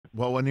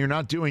Well, when you're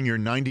not doing your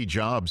 90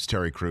 jobs,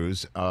 Terry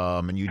Crews,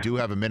 and you do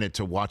have a minute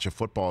to watch a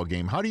football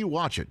game, how do you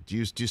watch it? Do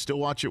you still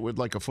watch it with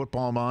like a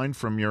football mind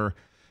from your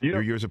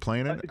years of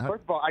playing it?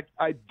 First of all,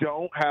 I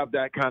don't have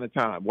that kind of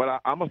time.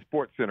 I'm a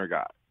Sports Center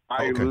guy.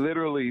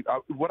 Literally,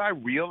 what I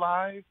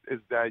realized is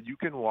that you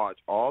can watch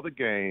all the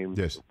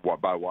games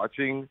by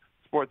watching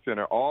Sports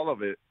Center, all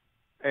of it,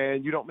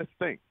 and you don't miss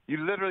a thing.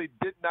 You literally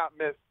did not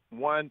miss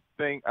one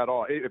thing at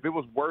all. If it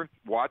was worth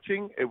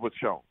watching, it was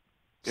shown.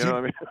 You know what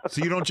I mean?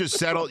 So you don't just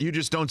settle. You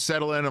just don't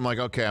settle in. I'm like,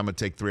 okay, I'm gonna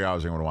take 3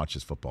 hours. I'm gonna watch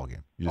this football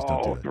game. You just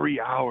don't do that. 3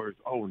 hours.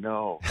 Oh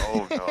no.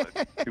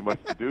 It's too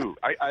much to do.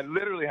 I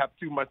literally have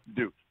too much to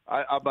do.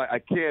 I'm like, I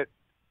can't.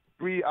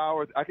 3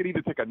 hours. I could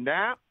either take a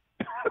nap.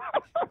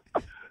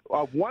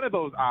 One of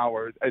those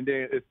hours, and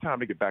then it's time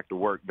to get back to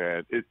work,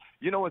 man. It's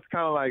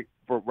kind of like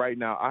for right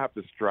now, I have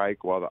to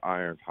strike while the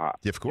iron's hot.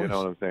 Yeah, of course. You know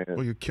what I'm saying?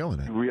 Well, you're killing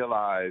it. You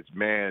realize,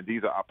 man,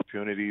 these are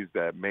opportunities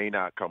that may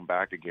not come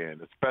back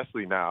again,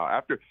 especially now.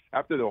 After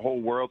the whole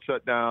world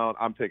shut down,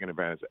 I'm taking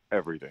advantage of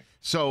everything.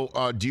 So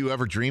do you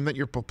ever dream that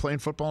you're playing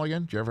football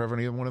again? Do you ever have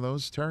any one of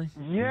those, Terry?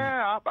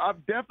 Yeah,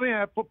 I've definitely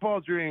had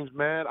football dreams,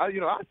 man. I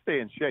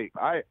stay in shape.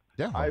 I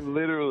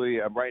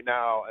literally am right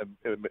now.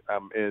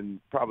 I'm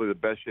in probably the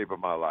best shape of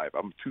my life.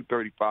 I'm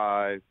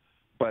 235,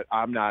 but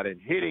I'm not in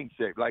hitting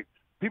shape. Like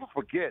people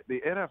forget,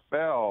 the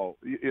NFL,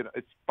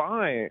 it's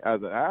fine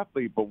as an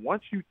athlete, but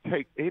once you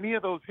take any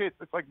of those hits,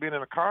 it's like being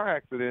in a car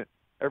accident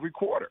every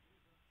quarter.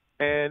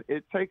 And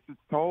it takes its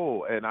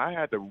toll. And I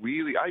had to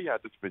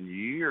spend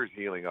years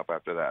healing up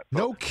after that. So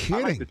no kidding.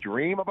 I like to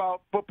dream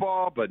about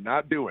football, but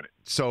not doing it.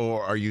 So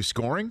are you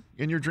scoring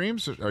in your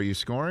dreams? Are you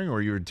scoring,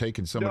 or you're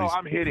taking somebody's? No,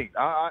 I'm hitting.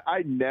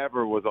 I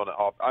never was on the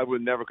off. I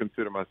would never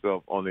consider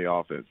myself on the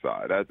offense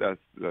side. That's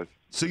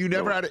so you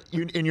never had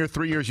in your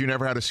 3 years. You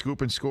never had a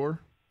scoop and score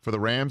for the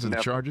Rams and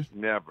the Chargers.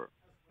 Never.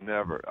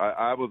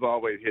 I was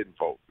always hitting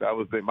folks. That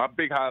was my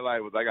big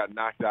highlight. Was I got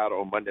knocked out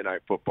on Monday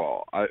Night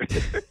Football.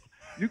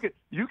 You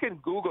can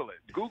Google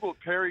it. Google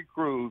Terry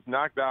Crews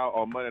knocked out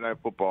on Monday Night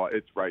Football.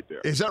 It's right there.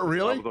 Is that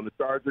really? I was on the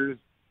Chargers,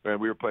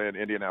 and we were playing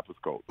Indianapolis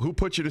Colts. Who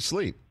put you to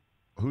sleep?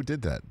 Who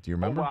did that? Do you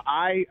remember? Well,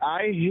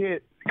 I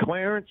hit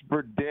Clarence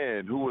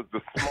Burden, who was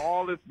the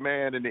smallest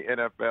man in the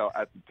NFL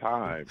at the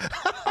time.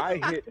 I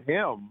hit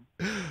him,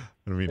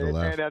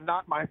 and I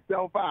knocked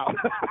myself out.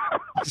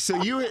 So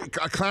you hit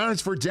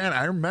Clarence Burden.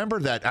 I remember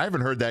that. I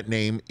haven't heard that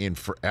name in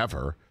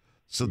forever.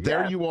 So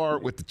there you are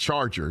with the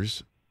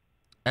Chargers.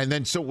 And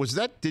then, so was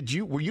that?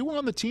 Were you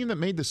on the team that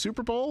made the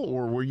Super Bowl,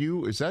 or were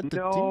you? Is that the team?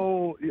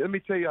 No, let me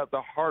tell you,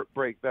 the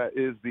heartbreak that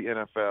is the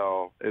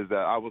NFL is that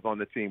I was on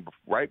the team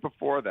right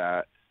before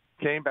that.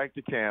 Came back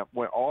to camp,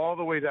 went all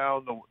the way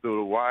down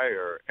the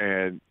wire,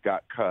 and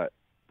got cut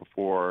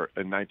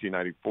in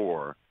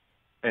 1994.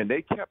 And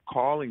they kept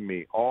calling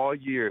me all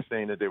year,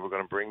 saying that they were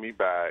going to bring me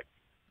back,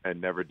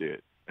 and never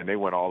did. And they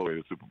went all the way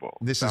to the Super Bowl.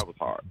 That was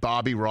hard.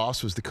 Bobby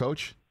Ross was the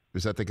coach.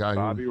 Was that the guy?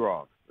 Bobby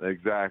Ross.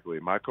 Exactly.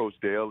 My coach,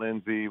 Dale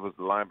Lindsey, was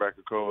the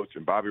linebacker coach,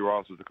 and Bobby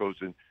Ross was the coach.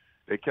 And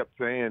they kept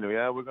saying,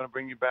 yeah, we're going to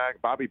bring you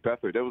back. Bobby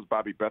Beathard. That was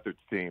Bobby Beathard's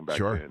team back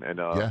then. And,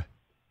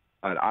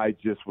 and I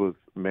just was,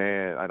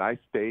 man, and I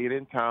stayed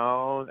in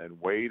town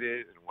and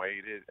waited,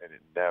 and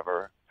it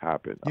never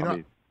happened. I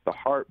mean, the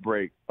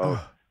heartbreak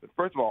of,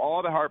 first of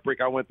all the heartbreak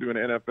I went through in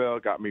the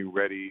NFL got me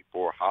ready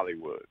for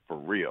Hollywood, for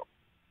real.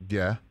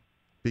 Yeah,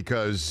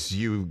 because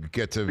you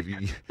get to.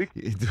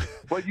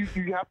 Well,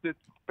 you have to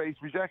face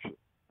rejection.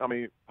 I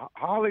mean,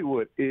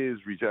 Hollywood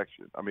is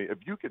rejection. I mean, if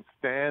you can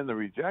stand the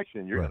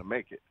rejection, you're going to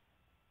make it,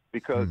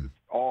 because it's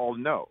all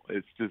no.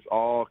 It's just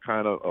all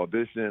kind of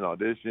audition.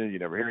 You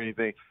never hear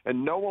anything,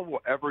 and no one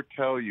will ever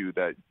tell you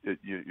that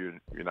you're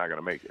not going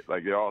to make it.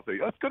 Like they all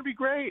say, "Oh, it's going to be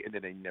great," and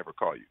then they never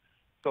call you.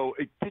 So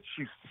it gets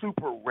you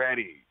super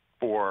ready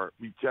for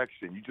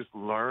rejection. You just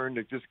learn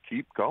to just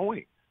keep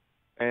going,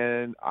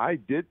 and I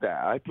did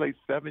that. I played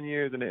 7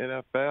 years in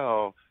the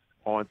NFL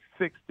on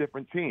 6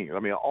 different teams. I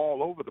mean,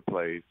 all over the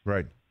place.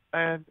 Right.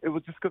 And it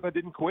was just because I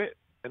didn't quit.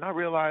 And I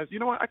realized, you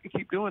know what, I can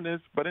keep doing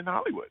this, but in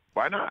Hollywood.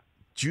 Why not?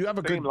 Do you have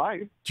a Same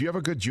life. Do you have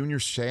a good Junior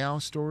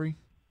Seau story,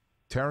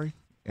 Terry?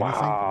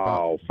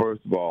 Wow.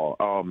 First of all,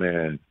 oh,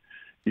 man.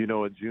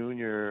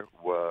 Junior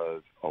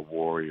was a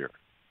warrior.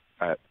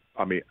 At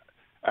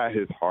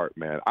his heart,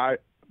 man.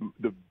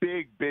 The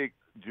big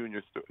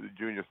Junior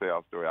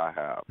Seau story I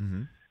have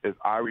is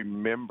I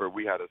remember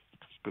we had a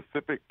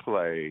specific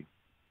play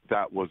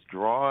that was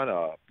drawn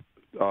up.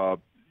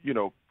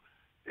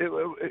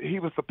 He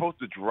was supposed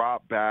to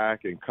drop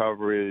back in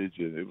coverage,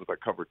 and it was like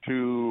cover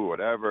 2 or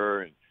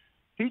whatever. And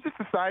he just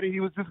decided he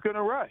was just going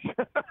to rush.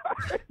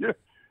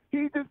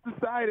 He just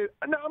decided,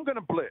 no, I'm going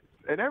to blitz.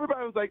 And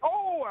everybody was like,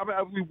 oh,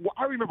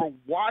 I remember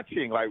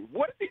watching, like,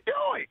 what is he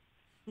doing?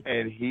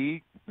 And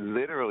he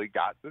literally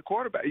got the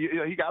quarterback.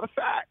 He got a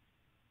sack.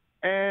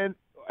 And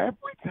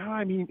every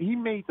time he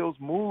made those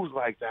moves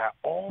like that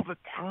all the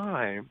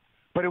time,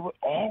 but it would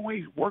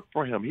always work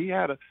for him. He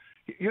had a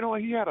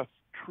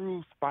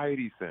true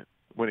spidey sense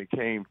when it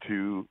came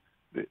to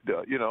the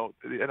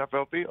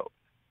NFL field.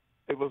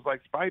 it was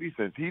like Spidey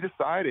sense. He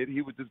decided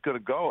he was just going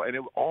to go, and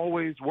it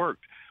always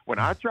worked. When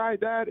I tried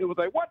that, it was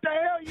like, what the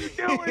hell are you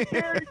doing,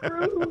 Terry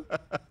Crews?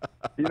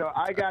 You know,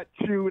 I got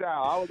chewed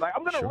out. I was like,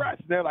 I'm going to rest.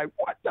 And they're like,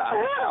 what the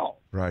hell?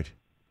 Right.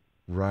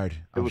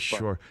 I'm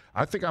sure.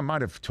 I think I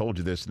might have told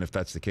you this, and if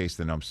that's the case,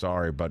 then I'm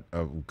sorry. But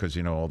because,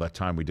 you know, all that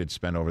time we did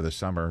spend over the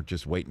summer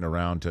just waiting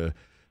around to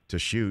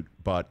shoot.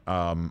 But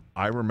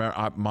I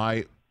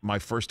remember my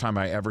first time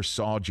I ever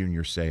saw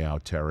Junior Seau,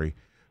 Terry,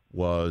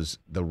 was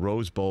the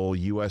Rose Bowl,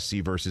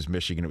 USC versus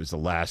Michigan. It was the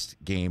last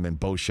game in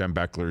Bo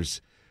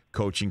Schembechler's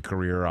coaching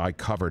career. I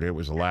covered it. It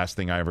was the last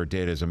thing I ever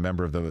did as a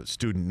member of the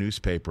student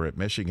newspaper at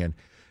Michigan.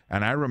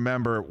 And I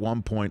remember at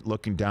one point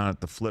looking down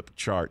at the flip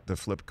chart, the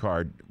flip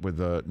card with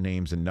the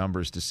names and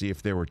numbers to see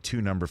if there were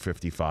two number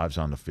 55s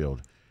on the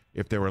field.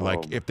 If there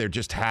were if there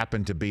just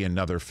happened to be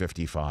another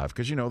 55.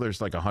 Because, you know, there's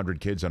like 100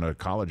 kids on a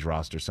college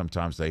roster.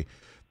 Sometimes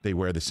they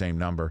wear the same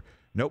number.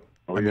 Nope.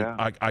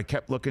 I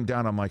kept looking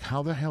down. I'm like,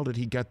 how the hell did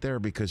he get there?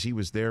 Because he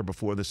was there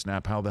before the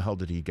snap. How the hell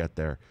did he get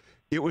there?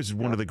 It was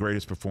one of the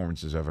greatest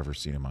performances I've ever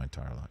seen in my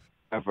entire life.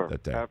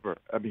 Ever.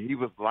 I mean, he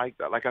was like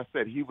that. Like I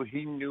said, he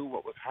knew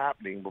what was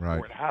happening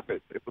before it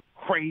happened. It was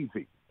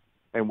crazy.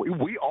 And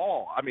we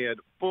all, I mean, at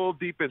full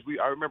defense,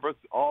 I remember us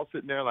all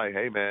sitting there like,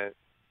 hey, man,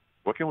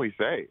 what can we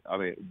say? I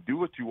mean, do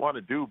what you want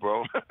to do,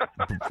 bro.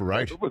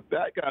 Right. It was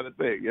that kind of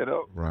thing, you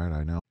know? Right,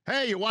 I know.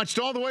 Hey, you watched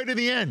all the way to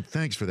the end.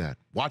 Thanks for that.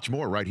 Watch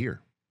more right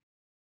here.